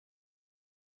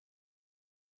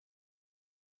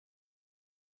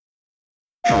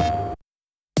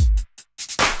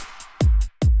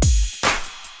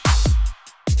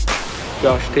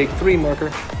Josh, take 3,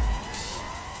 marker.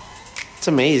 It's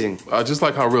amazing. I just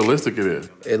like how realistic it is.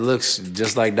 It looks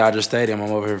just like Dodger Stadium.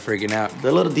 I'm over here freaking out.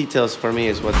 The little details for me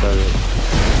is what does it.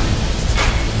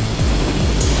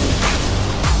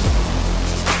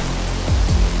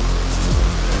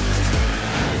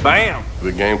 Bam!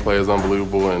 The gameplay is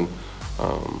unbelievable, and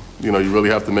you know, you really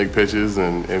have to make pitches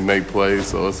and make plays,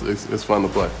 so it's fun to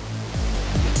play.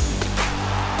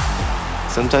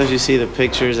 Sometimes you see the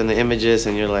pictures and the images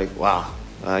and you're like, wow,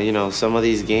 you know, some of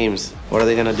these games, what are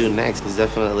they gonna do next? It's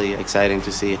definitely exciting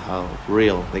to see how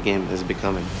real the game is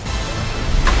becoming.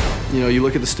 You know, you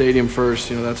look at the stadium first,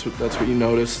 you know, that's what you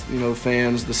notice, you know, the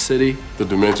fans, the city. The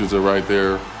dimensions are right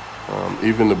there,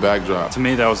 even the backdrop. To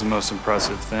me, that was the most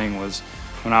impressive thing was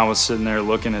when I was sitting there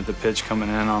looking at the pitch coming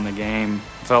in on the game.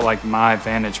 It felt like my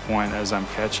vantage point as I'm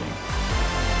catching.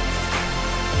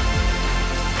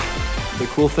 The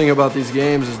cool thing about these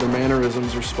games is their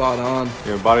mannerisms are spot on.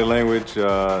 You know, body language,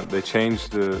 they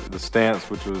changed the stance,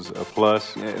 which was a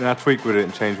plus. And I tweaked with it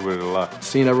and changed with it a lot.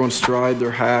 Seeing everyone stride their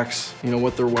hacks, you know,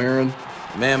 what they're wearing.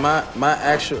 Man, my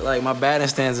batting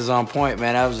stance is on point,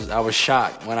 man. I was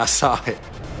shocked when I saw it.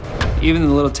 Even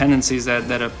the little tendencies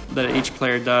that each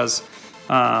player does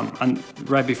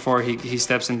right before he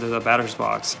steps into the batter's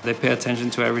box, they pay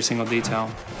attention to every single detail.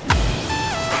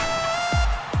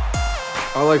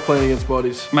 I like playing against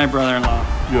buddies. My brother-in-law.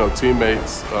 You know,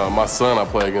 teammates. My son I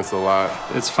play against a lot.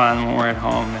 It's fun when we're at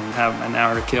home and have an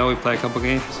hour to kill. We play a couple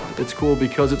games. It's cool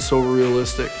because it's so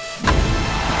realistic.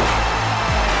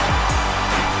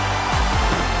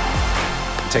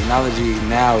 Technology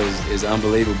now is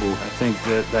unbelievable. I think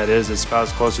that is about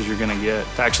as close as you're going to get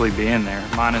to actually being there,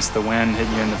 minus the wind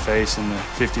hitting you in the face and the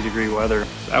 50-degree weather.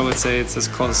 I would say it's as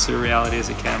close to reality as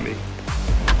it can be.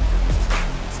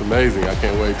 It's amazing. I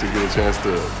can't wait to get a chance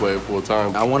to play it full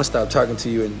time. I want to stop talking to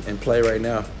you and play right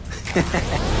now.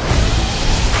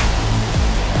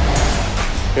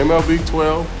 MLB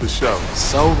 12, the show.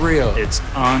 So real. It's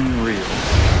unreal.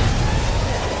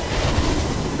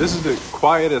 This is the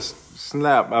quietest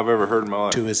snap I've ever heard in my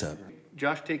life. 2 is up.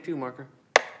 Josh, take 2, marker.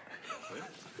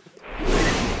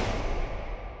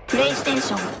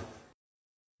 PlayStation